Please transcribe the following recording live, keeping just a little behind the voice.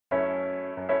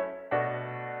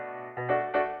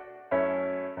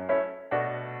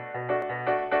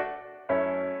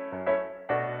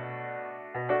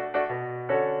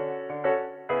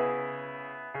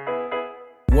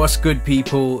What's good,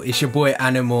 people? It's your boy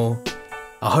Animal.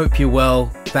 I hope you're well.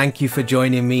 Thank you for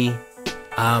joining me.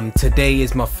 Today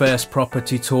is my first proper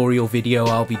tutorial video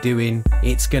I'll be doing.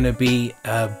 It's gonna be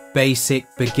a basic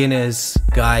beginner's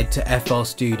guide to FL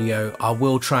Studio. I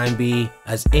will try and be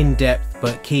as in-depth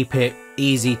but keep it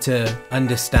easy to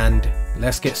understand.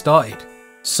 Let's get started.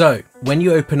 So when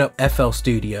you open up FL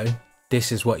Studio,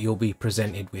 this is what you'll be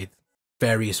presented with.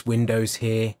 Various windows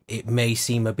here. It may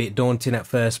seem a bit daunting at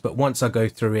first, but once I go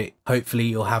through it, hopefully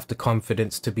you'll have the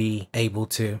confidence to be able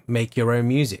to make your own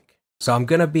music. So I'm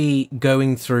going to be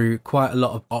going through quite a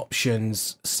lot of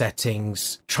options,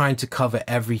 settings, trying to cover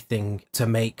everything to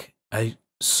make a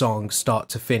song start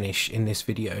to finish in this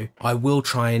video. I will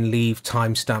try and leave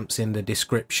timestamps in the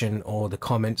description or the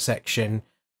comment section,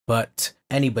 but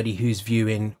anybody who's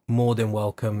viewing, more than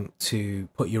welcome to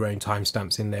put your own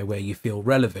timestamps in there where you feel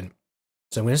relevant.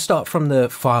 So I'm going to start from the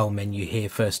file menu here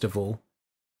first of all.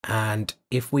 And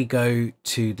if we go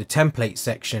to the template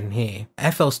section here,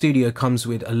 FL Studio comes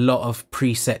with a lot of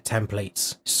preset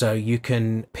templates. So you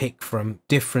can pick from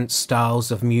different styles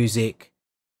of music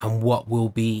and what will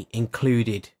be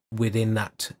included within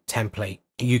that template.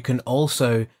 You can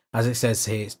also, as it says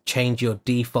here, change your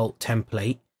default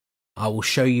template. I will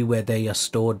show you where they are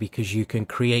stored because you can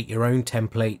create your own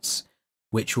templates,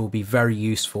 which will be very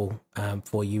useful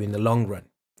for you in the long run.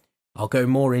 I'll go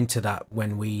more into that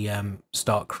when we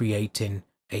start creating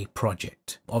a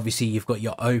project. Obviously, you've got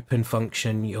your open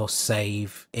function, your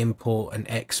save, import and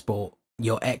export.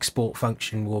 Your export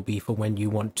function will be for when you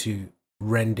want to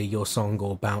render your song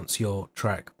or bounce your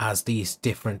track as these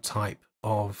different type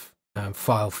of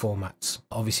file formats.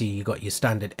 Obviously, you've got your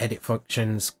standard edit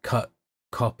functions, cut,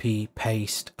 copy,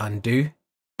 paste, undo,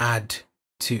 add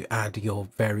to add your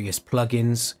various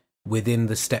plugins within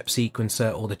the step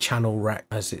sequencer or the channel rack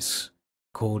as it's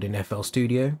called in FL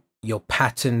Studio. Your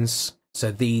patterns,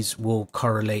 so these will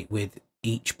correlate with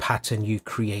each pattern you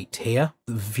create here.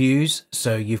 The views,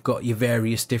 so you've got your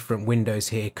various different windows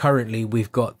here. Currently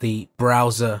we've got the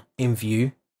browser in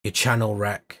view, your channel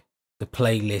rack, the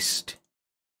playlist,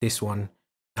 this one,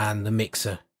 and the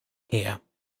mixer here.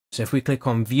 So if we click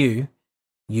on view,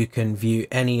 you can view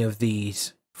any of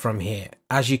these from here.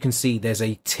 As you can see, there's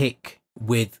a tick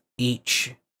with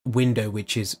each window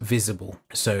which is visible.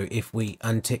 So if we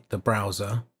untick the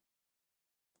browser,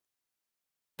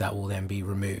 that will then be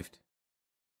removed.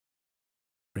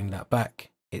 Bring that back,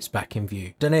 it's back in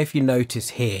view. Don't know if you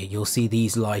notice here, you'll see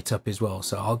these light up as well.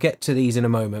 So I'll get to these in a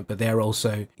moment, but they're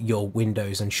also your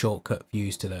windows and shortcut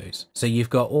views to those. So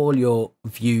you've got all your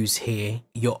views here,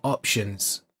 your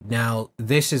options. Now,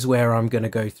 this is where I'm going to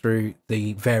go through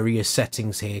the various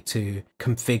settings here to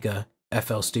configure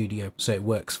FL Studio so it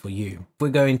works for you. If we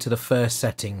go into the first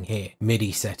setting here,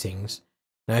 MIDI settings.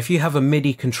 Now, if you have a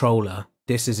MIDI controller,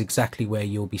 this is exactly where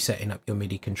you'll be setting up your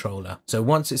MIDI controller. So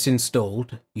once it's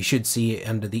installed, you should see it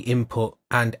under the input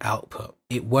and output.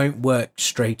 It won't work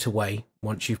straight away.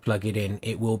 Once you plug it in,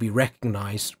 it will be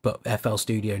recognized, but FL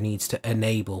Studio needs to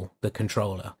enable the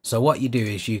controller. So what you do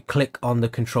is you click on the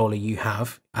controller you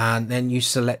have, and then you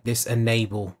select this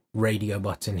enable radio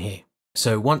button here.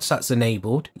 So once that's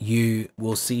enabled, you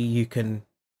will see you can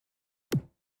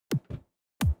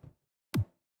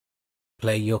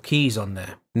play your keys on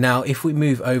there. Now, if we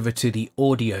move over to the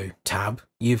audio tab,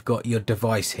 you've got your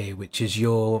device here, which is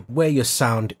where your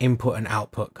sound input and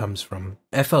output comes from.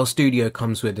 FL Studio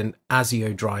comes with an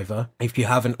ASIO driver. If you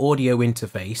have an audio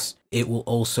interface, it will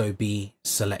also be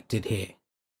selected here.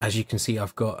 As you can see,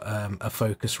 I've got a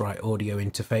Focusrite audio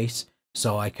interface.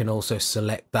 So I can also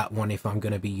select that one if I'm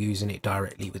going to be using it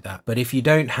directly with that. But if you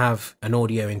don't have an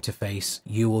audio interface,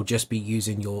 you will just be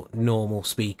using your normal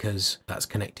speakers that's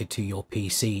connected to your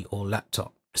PC or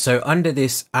laptop. So under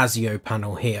this ASIO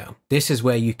panel here, this is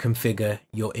where you configure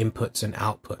your inputs and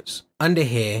outputs. Under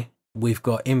here, we've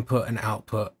got input and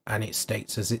output, and it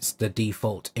states as it's the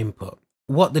default input.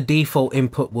 What the default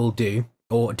input will do,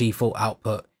 or default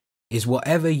output, is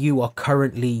whatever you are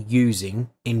currently using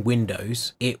in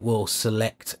Windows, it will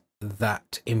select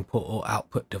that input or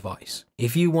output device.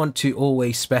 If you want to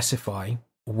always specify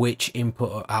which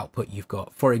input or output you've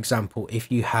got, for example,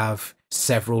 if you have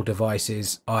several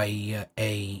devices, i.e.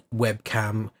 a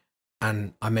webcam,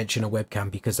 and I mention a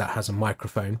webcam because that has a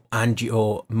microphone, and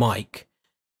your mic,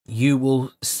 you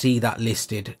will see that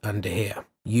listed under here.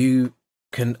 You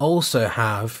can also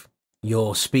have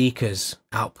your speakers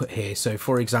output here. So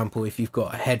for example, if you've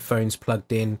got headphones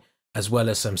plugged in as well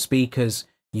as some speakers,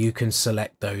 you can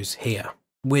select those here.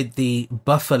 With the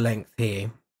buffer length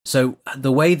here, so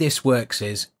the way this works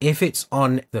is if it's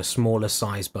on the smaller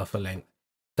size buffer length,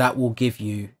 that will give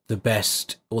you the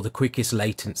best or the quickest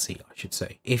latency, I should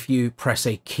say. If you press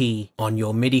a key on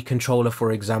your MIDI controller,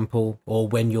 for example, or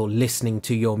when you're listening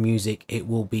to your music, it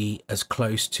will be as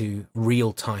close to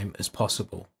real time as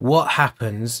possible. What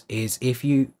happens is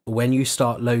when you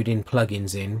start loading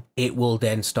plugins in, it will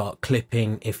then start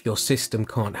clipping. If your system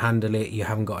can't handle it, you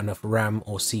haven't got enough RAM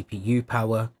or CPU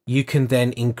power, you can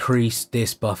then increase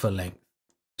this buffer length.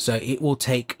 So it will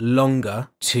take longer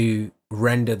to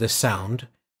render the sound,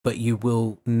 but you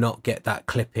will not get that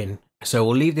clipping. So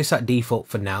we'll leave this at default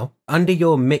for now. Under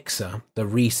your mixer, the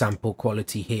resample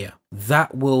quality here,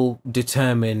 that will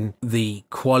determine the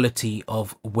quality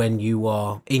of when you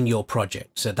are in your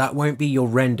project. So that won't be your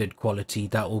rendered quality,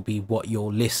 that will be what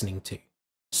you're listening to.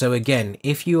 So again,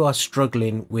 if you are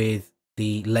struggling with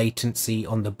the latency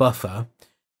on the buffer,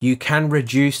 you can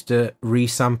reduce the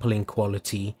resampling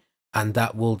quality, and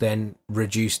that will then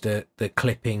reduce the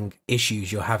clipping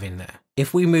issues you're having there.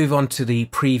 If we move on to the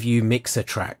preview mixer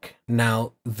track,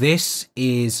 now this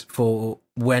is for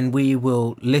when we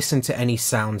will listen to any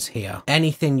sounds here.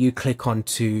 Anything you click on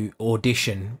to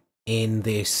audition in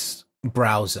this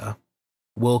browser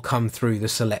will come through the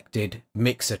selected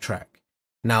mixer track.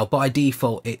 Now, by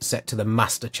default, it's set to the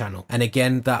master channel. And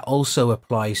again, that also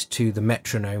applies to the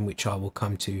metronome, which I will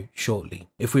come to shortly.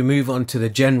 If we move on to the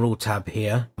general tab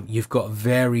here, you've got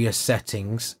various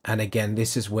settings. And again,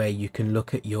 this is where you can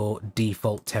look at your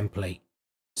default template.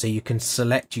 So you can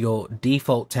select your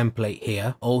default template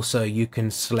here. Also, you can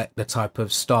select the type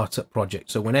of startup project.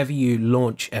 So whenever you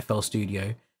launch FL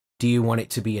Studio, do you want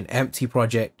it to be an empty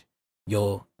project,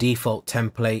 your default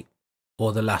template,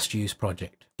 or the last used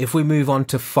project? If we move on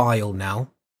to file now,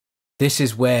 this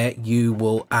is where you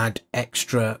will add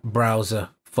extra browser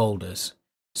folders.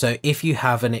 So if you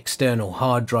have an external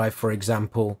hard drive, for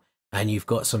example, and you've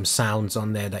got some sounds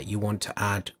on there that you want to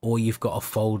add, or you've got a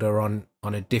folder on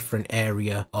a different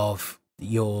area of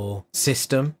your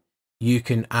system, you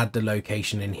can add the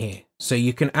location in here. So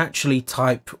you can actually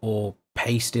type or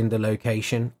paste in the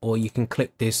location, or you can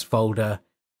click this folder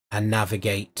and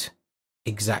navigate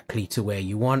exactly to where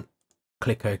you want.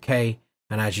 Click OK,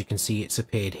 and as you can see, it's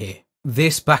appeared here.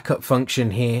 This backup function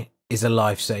here is a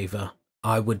lifesaver.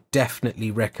 I would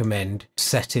definitely recommend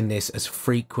setting this as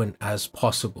frequent as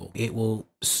possible. It will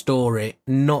store it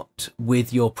not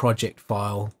with your project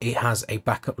file, it has a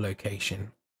backup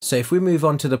location. So if we move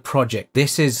on to the project,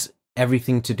 this is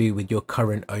everything to do with your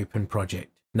current open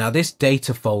project. Now this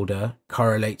data folder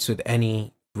correlates with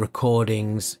any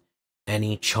recordings,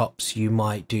 any chops you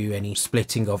might do, any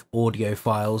splitting of audio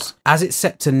files. As it's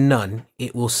set to none,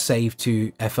 it will save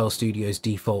to FL Studio's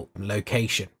default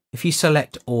location. If you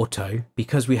select auto,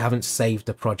 because we haven't saved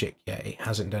the project yet, it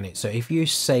hasn't done it. So if you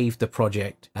save the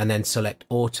project and then select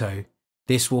auto,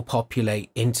 this will populate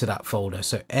into that folder.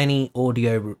 So any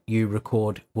audio you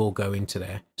record will go into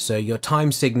there. So your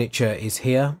time signature is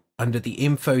here. Under the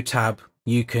info tab,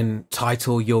 you can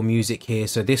title your music here.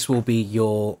 So this will be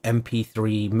your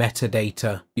MP3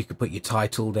 metadata. You can put your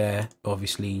title there,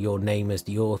 obviously your name as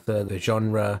the author, the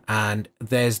genre, and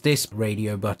there's this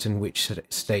radio button which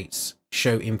states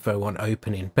show info on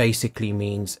opening. Basically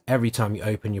means every time you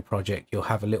open your project, you'll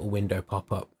have a little window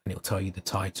pop up and it'll tell you the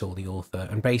title, the author,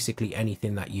 and basically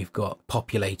anything that you've got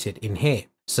populated in here.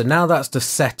 So now that's the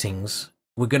settings.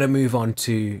 We're going to move on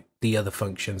to the other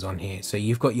functions on here. So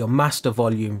you've got your master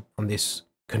volume on this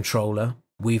controller.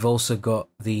 We've also got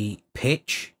the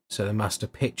pitch, so the master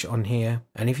pitch on here.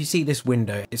 And if you see this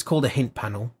window, it's called a hint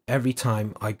panel. Every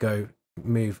time I go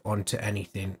move on to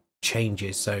anything,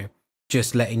 changes. So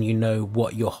just letting you know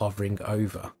what you're hovering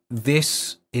over.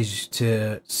 This is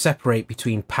to separate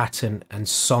between pattern and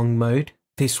song mode.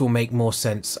 This will make more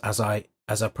sense as I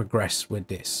progress with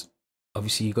this.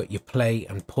 Obviously you've got your play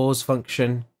and pause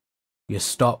function, your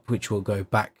stop, which will go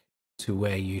back to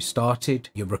where you started,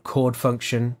 your record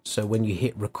function. So when you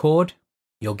hit record,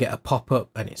 you'll get a pop-up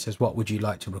and it says, what would you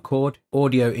like to record?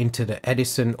 Audio into the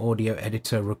Edison audio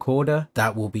editor recorder.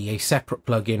 That will be a separate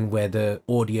plugin where the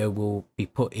audio will be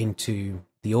put into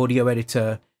the audio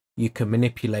editor. You can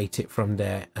manipulate it from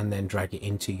there and then drag it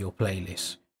into your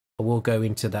playlist. I will go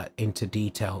into that into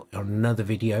detail on another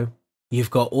video. You've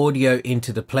got audio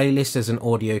into the playlist as an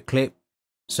audio clip.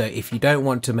 So if you don't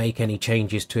want to make any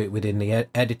changes to it within the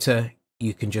editor,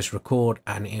 you can just record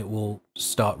and it will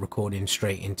start recording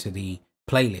straight into the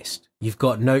playlist. You've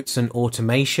got notes and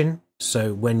automation.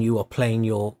 So when you are playing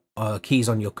your keys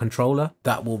on your controller,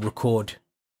 that will record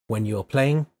when you're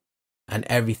playing, and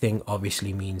everything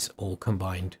obviously means all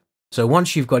combined. So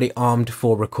once you've got it armed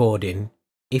for recording,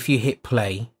 if you hit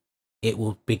play, it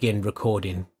will begin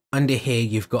recording. Under here,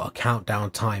 you've got a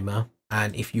countdown timer,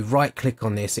 And if you right click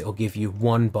on this, it'll give you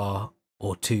 1 bar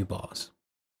or 2 bars.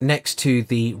 Next to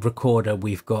the recorder,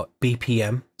 we've got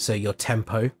BPM, so your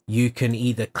tempo. You can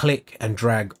either click and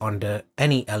drag onto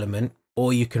any element,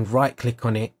 or you can right click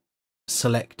on it,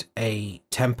 select a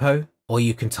tempo, or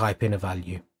you can type in a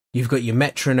value. You've got your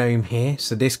metronome here,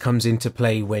 so this comes into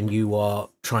play when you are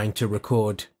trying to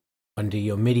record under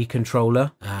your MIDI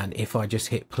controller. And if I just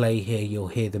hit play here, you'll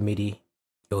hear the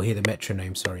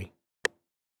metronome, sorry.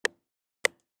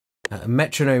 A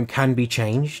metronome can be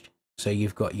changed, so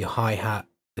you've got your hi-hat,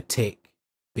 the tick,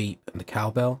 beep, and the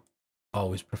cowbell. I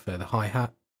always prefer the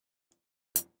hi-hat.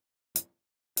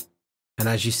 And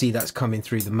as you see, that's coming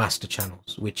through the master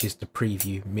channels, which is the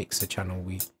preview mixer channel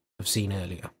we have seen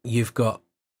earlier. You've got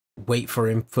wait for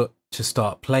input to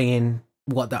start playing.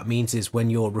 What that means is when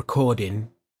you're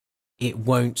recording, it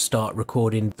won't start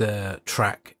recording the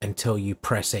track until you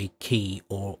press a key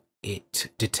or it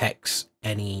detects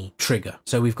any trigger.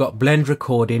 So we've got blend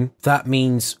recording. That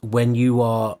means when you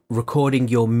are recording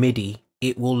your MIDI,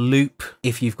 it will loop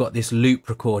if you've got this loop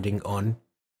recording on,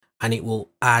 and it will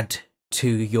add to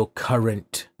your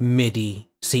current MIDI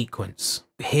sequence.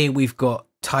 Here we've got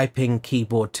typing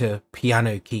keyboard to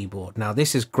piano keyboard. Now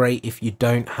this is great if you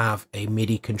don't have a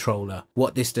MIDI controller.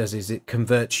 What this does is it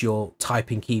converts your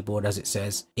typing keyboard, as it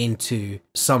says, into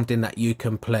something that you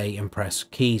can play and press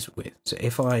keys with. So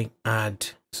if I add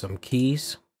some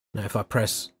keys, now if I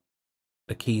press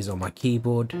the keys on my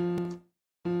keyboard,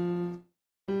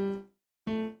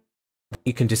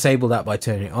 you can disable that by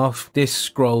turning it off. This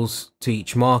scrolls to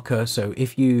each marker, so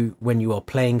if you, when you are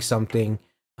playing something,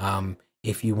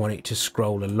 if you want it to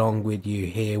scroll along with you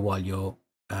here while you're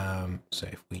so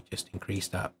if we just increase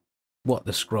that, what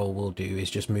the scroll will do is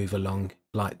just move along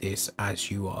like this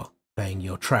as you are playing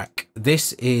your track.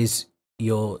 This is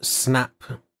your snap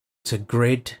to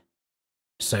grid,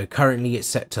 so currently it's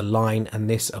set to line, and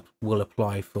this will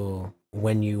apply for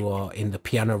when you are in the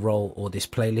piano roll or this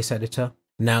playlist editor.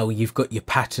 Now you've got your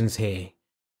patterns here.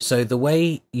 So the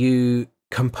way you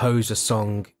compose a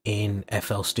song in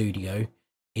FL Studio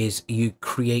is you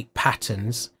create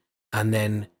patterns and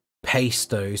then paste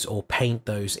those or paint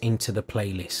those into the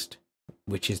playlist,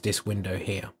 which is this window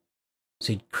here.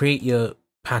 So you create your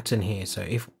pattern here. So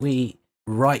if we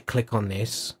right click on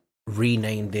this,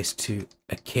 rename this to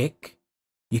a kick,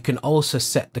 you can also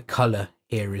set the color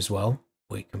here as well.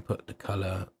 We can put the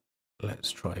color,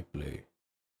 let's try blue.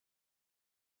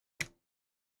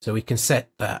 So we can set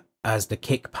that as the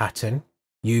kick pattern.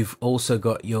 You've also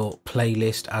got your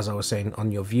playlist, as I was saying,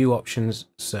 on your view options.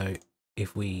 So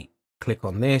if we click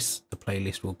on this, the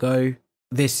playlist will go.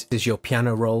 This is your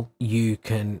piano roll. You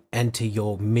can enter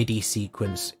your MIDI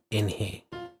sequence in here.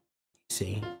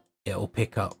 See, it'll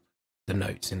pick up the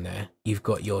notes in there. You've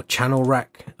got your channel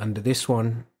rack under this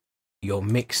one, your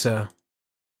mixer,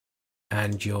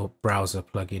 and your browser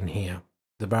plugin here.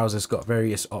 The browser's got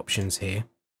various options here.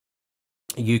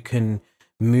 You can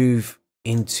move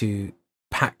into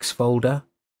packs folder,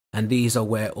 and these are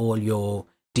where all your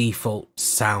default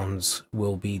sounds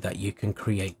will be that you can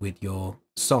create with your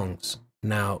songs.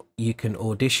 Now you can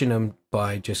audition them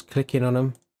by just clicking on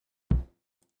them,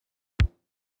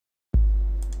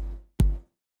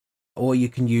 or you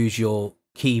can use your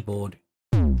keyboard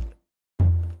and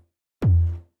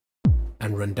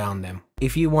run down them.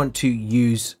 If you want to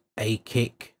use a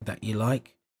kick that you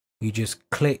like, you just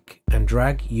click and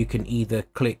drag. You can either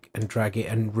click and drag it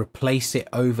and replace it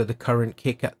over the current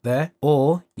kick at there,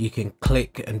 or you can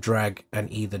click and drag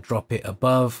and either drop it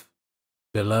above,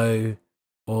 below,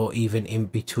 or even in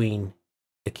between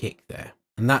the kick there.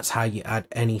 And that's how you add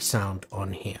any sound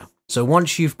on here. So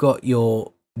once you've got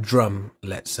your drum,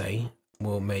 let's say,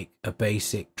 we'll make a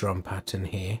basic drum pattern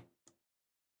here.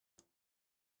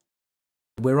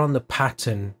 We're on the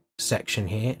pattern section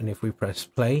here, and if we press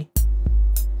play,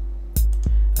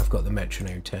 I've got the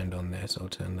metronome turned on there, so I'll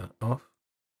turn that off.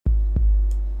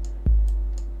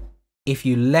 If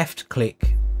you left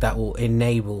click, that will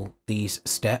enable these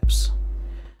steps,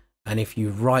 and if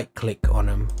you right click on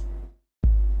them,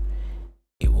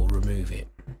 it will remove it.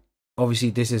 Obviously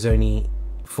this is only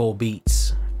 4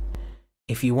 beats.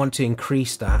 If you want to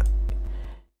increase that,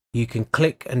 you can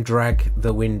click and drag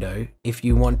the window. If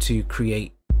you want to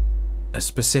create a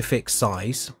specific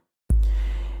size,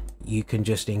 you can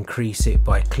just increase it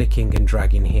by clicking and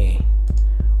dragging here,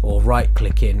 or right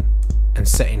clicking and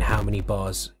setting how many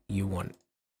bars you want.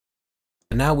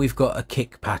 And now we've got a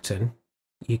kick pattern.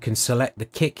 You can select the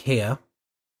kick here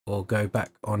or go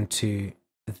back onto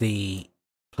the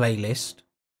playlist.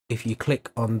 If you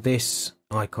click on this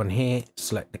icon here,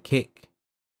 select the kick,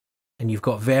 and you've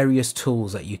got various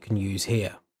tools that you can use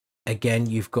here. Again,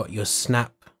 you've got your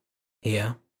snap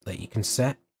here that you can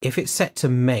set. If it's set to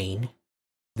main,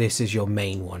 this is your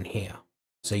main one here.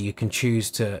 So you can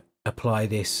choose to apply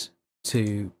this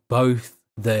to both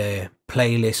the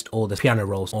playlist or the piano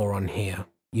rolls or on here.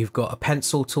 You've got a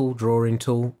pencil tool, drawing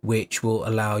tool, which will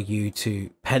allow you to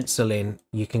pencil in.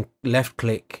 You can left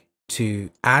click to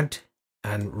add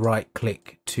and right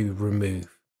click to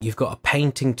remove. You've got a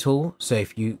painting tool. So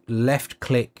if you left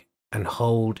click and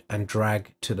hold and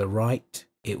drag to the right,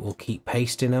 it will keep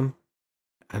pasting them.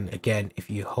 And again, if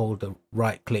you hold the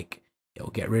right click, it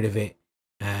will get rid of it.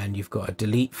 And you've got a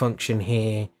delete function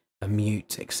here, a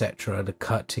mute, etc. The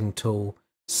cutting tool,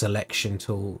 selection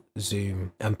tool,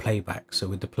 zoom, and playback. So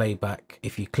with the playback,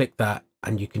 if you click that,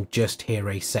 and you can just hear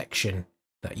a section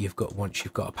that you've got once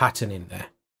you've got a pattern in there.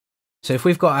 So if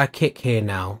we've got our kick here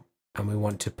now, and we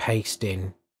want to paste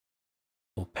in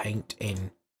or paint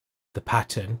in the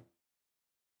pattern,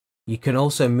 you can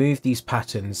also move these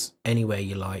patterns anywhere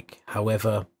you like.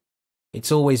 However,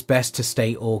 it's always best to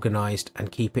stay organized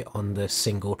and keep it on the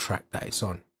single track that it's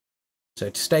on. So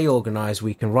to stay organized,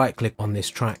 we can right click on this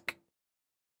track,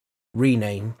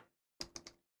 rename,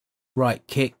 right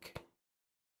kick,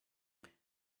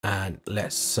 and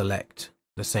let's select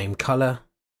the same color,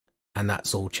 and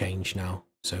that's all changed now.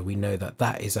 So we know that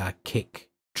that is our kick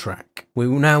track. We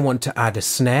will now want to add a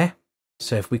snare.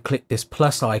 So if we click this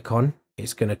plus icon,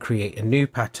 it's going to create a new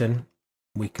pattern.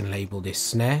 We can label this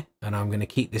snare, and I'm going to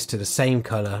keep this to the same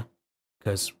color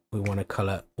because we want to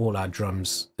color all our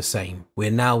drums the same.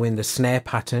 We're now in the snare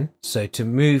pattern. So to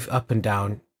move up and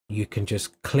down, you can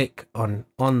just click on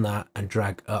that and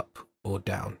drag up or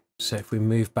down. So if we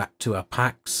move back to our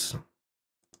packs,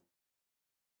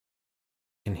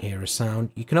 you can hear a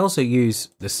sound. You can also use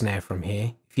the snare from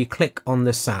here. If you click on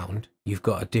the sound, you've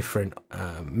got a different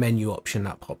menu option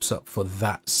that pops up for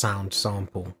that sound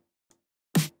sample.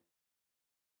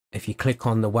 If you click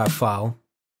on the WAV file,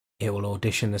 it will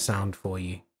audition the sound for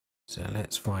you. So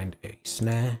let's find a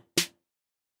snare.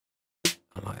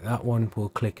 I like that one. We'll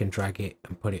click and drag it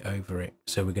and put it over it.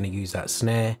 So we're going to use that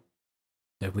snare.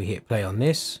 So if we hit play on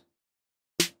this,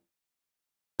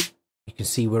 you can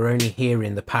see we're only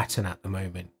hearing the pattern at the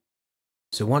moment.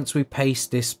 So once we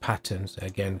paste this pattern, so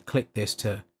again, click this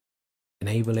to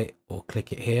enable it, or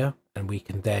click it here, and we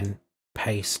can then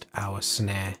paste our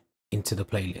snare into the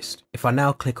playlist. If I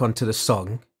now click onto the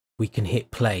song, we can hit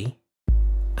play,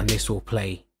 and this will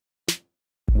play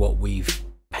what we've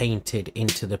painted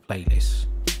into the playlist.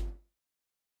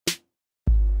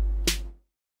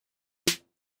 If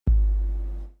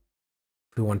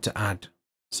we want to add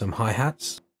some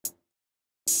hi-hats,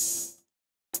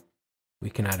 we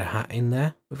can add a hat in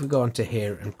there. If we go onto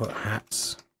here and put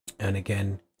hats, and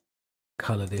again,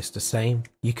 color this the same.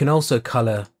 You can also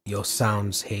color your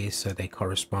sounds here so they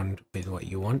correspond with what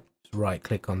you want. Just right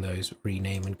click on those,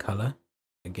 rename and color,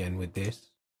 again with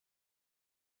this.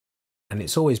 And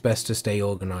it's always best to stay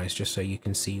organized just so you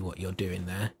can see what you're doing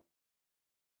there.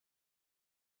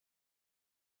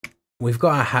 We've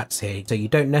got our hats here, so you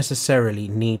don't necessarily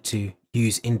need to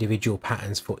use individual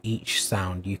patterns for each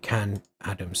sound. You can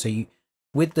add them. So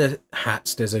with the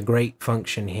hats, there's a great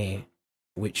function here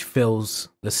which fills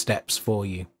the steps for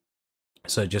you.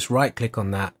 So just right click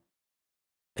on that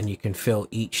and you can fill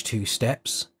each 2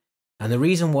 steps. And the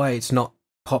reason why it's not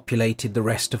populated the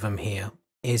rest of them here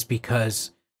is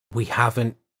because we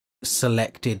haven't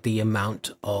selected the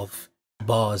amount of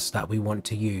bars that we want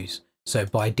to use. So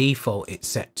by default, it's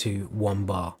set to 1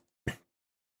 bar.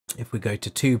 If we go to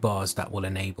 2 bars, that will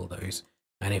enable those.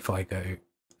 And if I go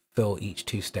fill each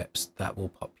 2 steps, that will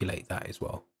populate that as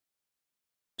well.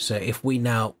 So if we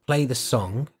now play the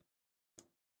song,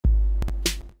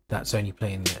 that's only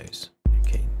playing those.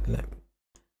 Okay, let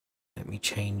me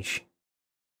change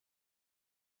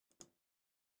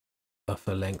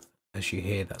buffer length. As you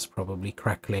hear, that's probably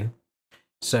crackling.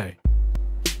 So,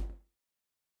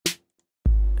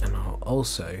 and I'll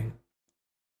also,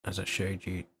 as I showed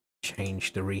you,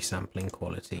 change the resampling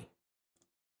quality.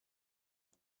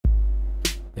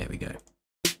 There we go.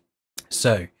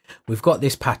 So we've got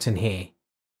this pattern here.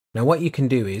 Now what you can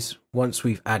do is, once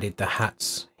we've added the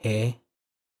hats here,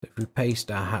 if we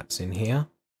paste our hats in here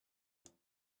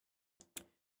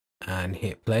and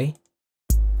hit play.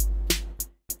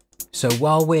 So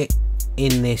while we're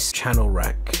in this channel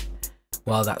rack,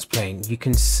 while that's playing, you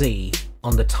can see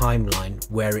on the timeline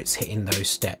where it's hitting those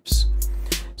steps.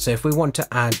 So if we want to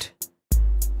add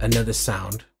another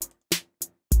sound,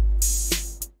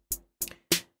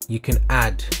 you can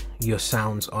add your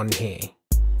sounds on here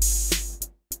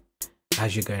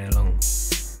as you're going along.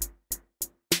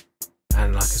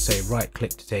 And like I say, right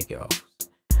click to take it off.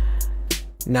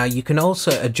 Now you can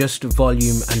also adjust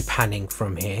volume and panning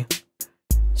from here.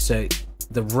 So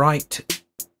the right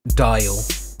dial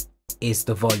is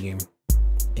the volume.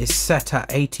 It's set at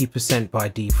 80% by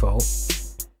default,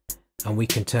 and we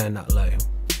can turn that low.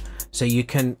 So you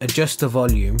can adjust the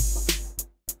volume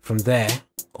from there,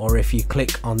 or if you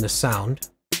click on the sound,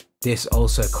 this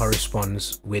also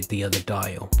corresponds with the other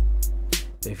dial.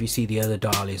 So if you see, the other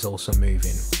dial is also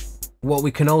moving. What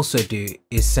we can also do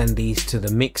is send these to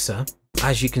the mixer.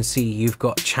 As you can see, you've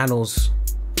got channels.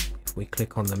 If we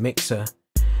click on the mixer,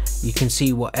 you can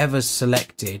see whatever's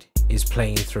selected is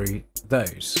playing through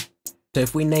those. So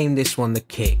if we name this one the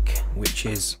kick, which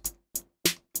is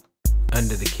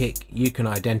under the kick, you can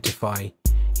identify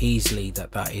easily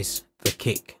that that is the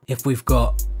kick. If we've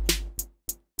got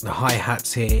the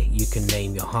hi-hats here, you can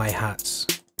name your hi-hats.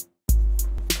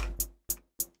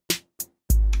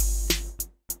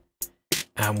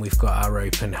 And we've got our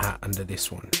open hat under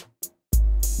this one.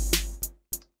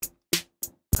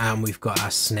 And we've got our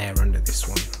snare under this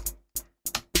one.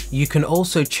 You can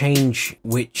also change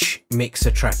which mixer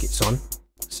track it's on,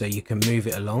 so you can move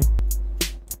it along.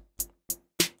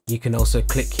 You can also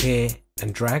click here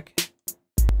and drag.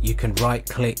 You can right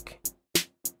click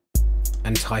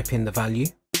and type in the value.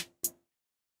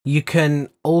 You can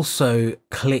also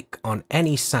click on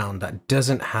any sound that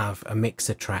doesn't have a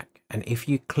mixer track, and if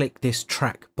you click this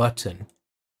track button,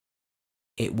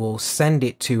 it will send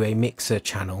it to a mixer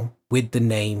channel with the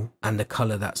name and the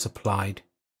color that's applied,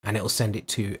 and it will send it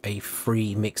to a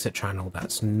free mixer channel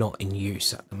that's not in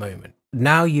use at the moment.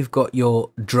 Now you've got your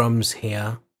drums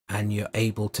here and you're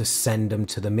able to send them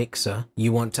to the mixer.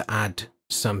 You want to add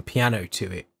some piano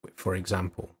to it, for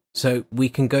example. So we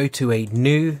can go to a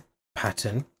new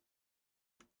pattern.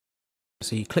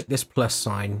 So you click this plus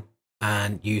sign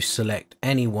and you select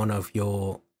any one of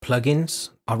your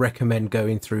plugins. I recommend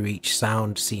going through each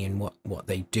sound, seeing what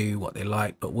they do, what they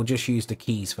like, but we'll just use the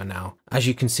keys for now. As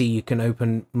you can see, you can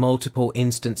open multiple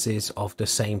instances of the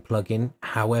same plugin.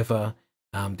 However,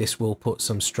 this will put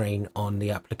some strain on the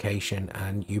application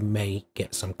and you may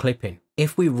get some clipping.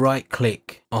 If we right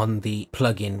click on the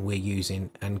plugin we're using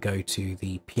and go to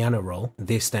the piano roll,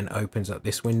 this then opens up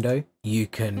this window. You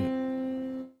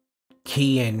can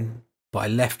key in by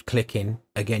left clicking.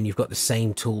 Again, you've got the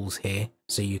same tools here,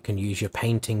 so you can use your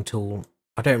painting tool.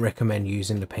 I don't recommend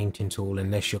using the painting tool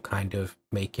unless you're kind of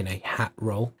making a hat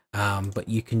roll, but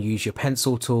you can use your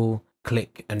pencil tool,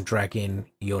 click and drag in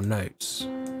your notes.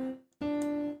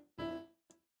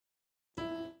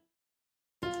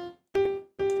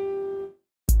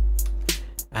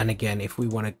 And again, if we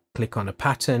want to click on a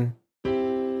pattern,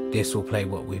 this will play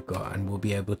what we've got and we'll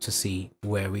be able to see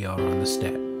where we are on the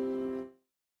step.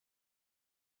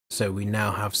 So we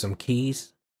now have some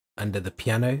keys under the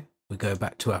piano. We go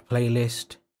back to our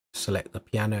playlist, select the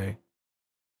piano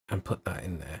and put that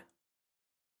in there.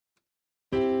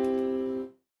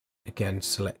 Again,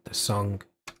 select the song.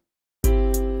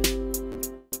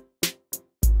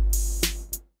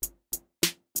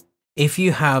 If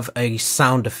you have a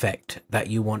sound effect that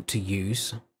you want to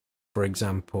use, for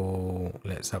example,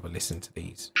 let's have a listen to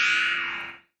these.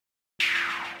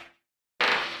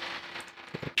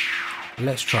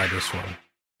 Let's try this one.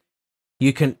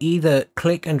 You can either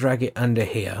click and drag it under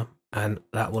here and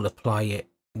that will apply it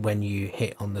when you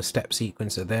hit on the step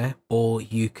sequencer there, or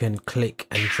you can click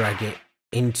and drag it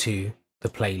into the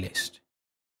playlist.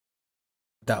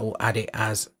 That will add it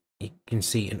as, you can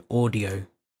see, an audio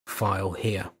file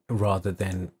here rather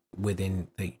than within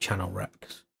the channel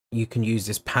racks. You can use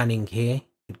this panning here.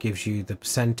 It gives you the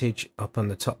percentage up on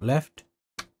the top left.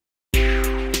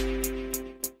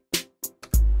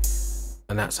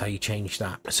 And that's how you change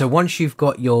that. So once you've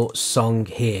got your song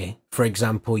here, for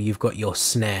example, you've got your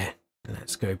snare.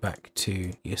 Let's go back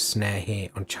to your snare here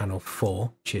on channel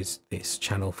 4, which is this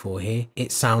channel 4 here.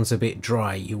 It sounds a bit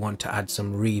dry. You want to add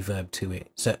some reverb to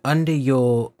it. So under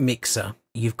your mixer,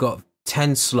 you've got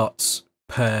 10 slots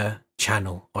per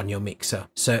channel on your mixer.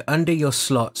 So under your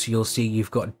slots, you'll see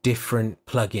you've got different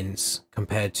plugins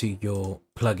compared to your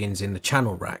plugins in the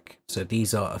channel rack. So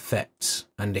these are effects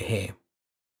under here.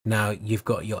 Now you've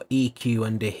got your EQ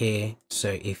under here.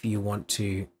 So if you want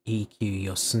to EQ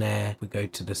your snare, we go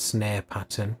to the snare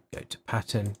pattern, go to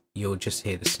pattern, you'll just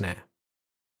hear the snare.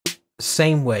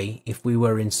 Same way, if we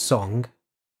were in song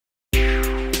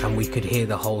and we could hear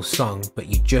the whole song, but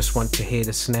you just want to hear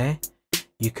the snare,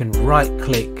 you can right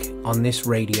click on this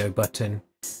radio button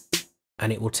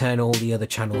and it will turn all the other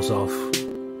channels off.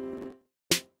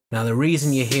 Now the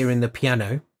reason you're hearing the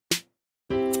piano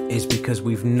is because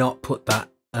we've not put that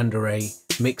under a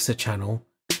mixer channel,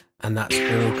 and that's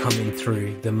all coming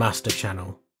through the master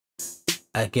channel,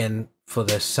 again for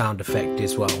the sound effect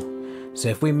as well. So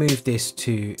if we move this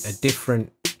to a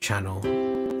different channel,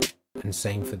 and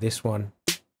same for this one.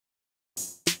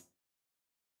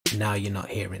 Now you're not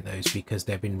hearing those because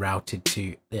they've been routed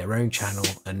to their own channel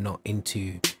and not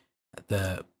into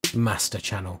the master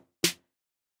channel.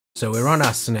 So we're on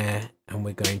our snare and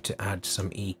we're going to add some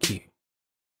EQ.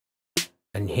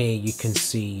 And here you can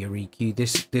see your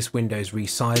EQ. This window is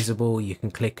resizable. You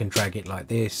can click and drag it like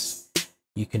this.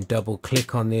 You can double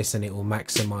click on this and it will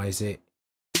maximize it,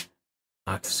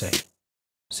 like I say.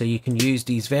 So you can use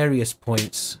these various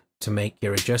points to make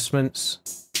your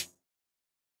adjustments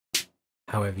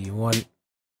however you want.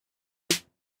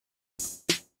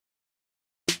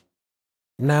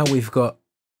 Now we've got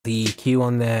the EQ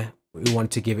on there. We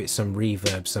want to give it some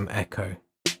reverb, some echo.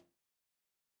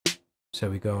 So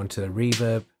we go onto the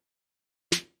reverb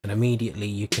and immediately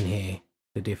you can hear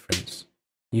the difference.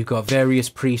 You've got various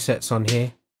presets on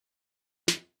here.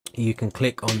 You can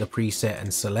click on the preset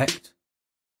and select,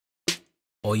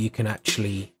 or you can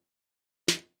actually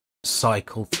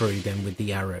cycle through them with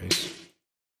the arrows.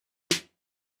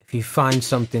 If you find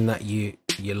something that you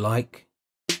like,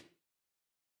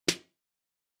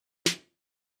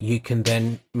 you can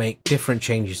then make different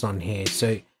changes on here.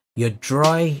 So your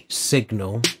dry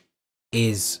signal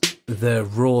is the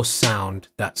raw sound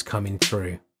that's coming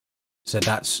through. So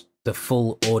that's the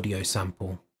full audio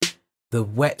sample. The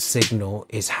wet signal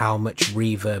is how much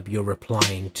reverb you're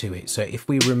applying to it. So if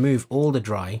we remove all the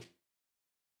dry,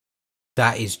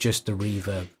 that is just the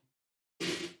reverb.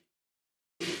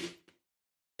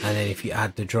 And then if you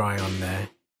add the dry on there,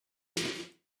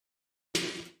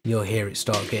 you'll hear it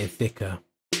start getting thicker.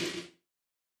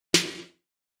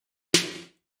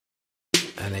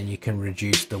 And then you can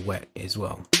reduce the wet as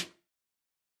well.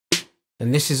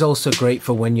 And this is also great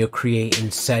for when you're creating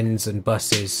sends and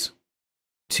buses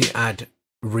to add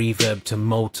reverb to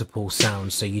multiple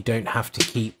sounds, so you don't have to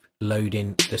keep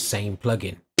loading the same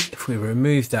plugin. If we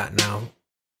remove that now,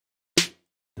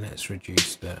 let's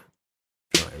reduce the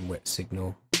dry and wet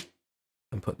signal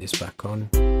and put this back on.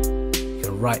 You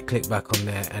can right click back on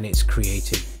there and it's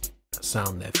created a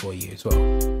sound there for you as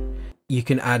well. You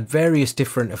can add various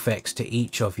different effects to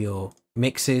each of your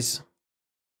mixes.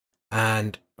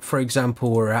 And for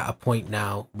example, we're at a point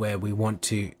now where we want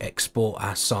to export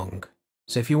our song.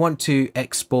 So if you want to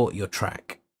export your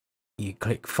track, you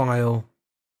click File,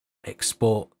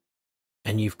 Export,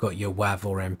 and you've got your WAV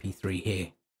or MP3 here.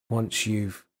 Once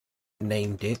you've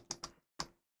named it,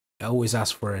 I always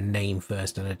ask for a name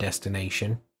first and a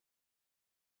destination,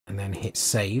 and then hit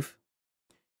Save.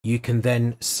 You can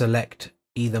then select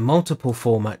either multiple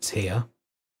formats here,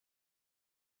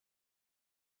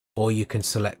 or you can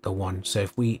select the one. So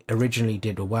if we originally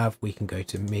did a WAV, we can go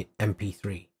to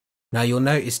MP3. Now you'll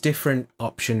notice different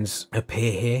options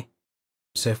appear here.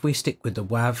 So if we stick with the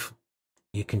WAV,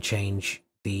 you can change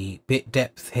the bit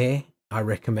depth here. I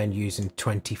recommend using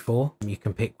 24. You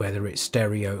can pick whether it's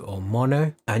stereo or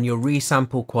mono. And your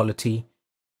resample quality,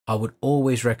 I would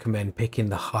always recommend picking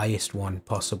the highest one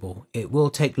possible. It will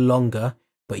take longer,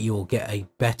 but you will get a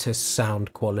better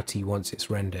sound quality once it's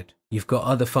rendered. You've got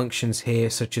other functions here,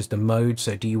 such as the mode.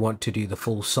 So do you want to do the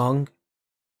full song,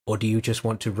 or do you just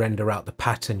want to render out the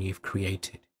pattern you've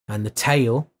created? And the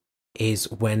tail is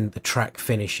when the track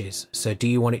finishes. So do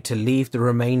you want it to leave the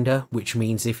remainder, which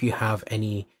means if you have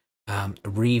any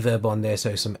reverb on there,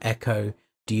 so some echo,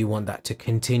 do you want that to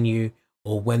continue?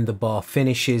 Or when the bar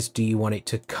finishes, do you want it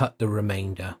to cut the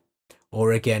remainder?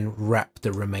 Or again, wrap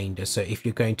the remainder? So if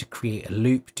you're going to create a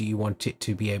loop, do you want it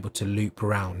to be able to loop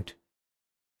around?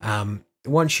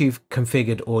 Once you've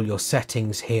configured all your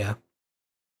settings here,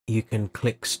 you can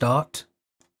click Start.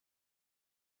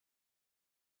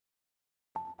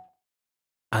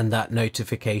 And that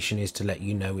notification is to let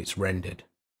you know it's rendered.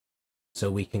 So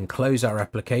we can close our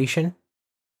application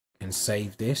and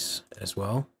save this as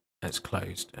well. That's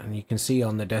closed. And you can see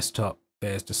on the desktop,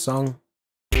 there's the song.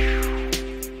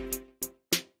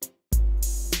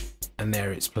 And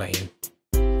there it's playing.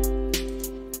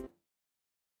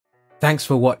 Thanks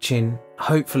for watching.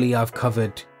 Hopefully I've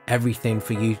covered everything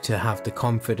for you to have the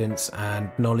confidence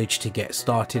and knowledge to get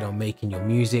started on making your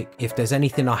music. If there's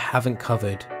anything I haven't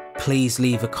covered, please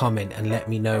leave a comment and let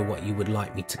me know what you would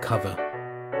like me to cover.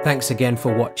 Thanks again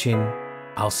for watching.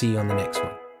 I'll see you on the next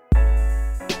one.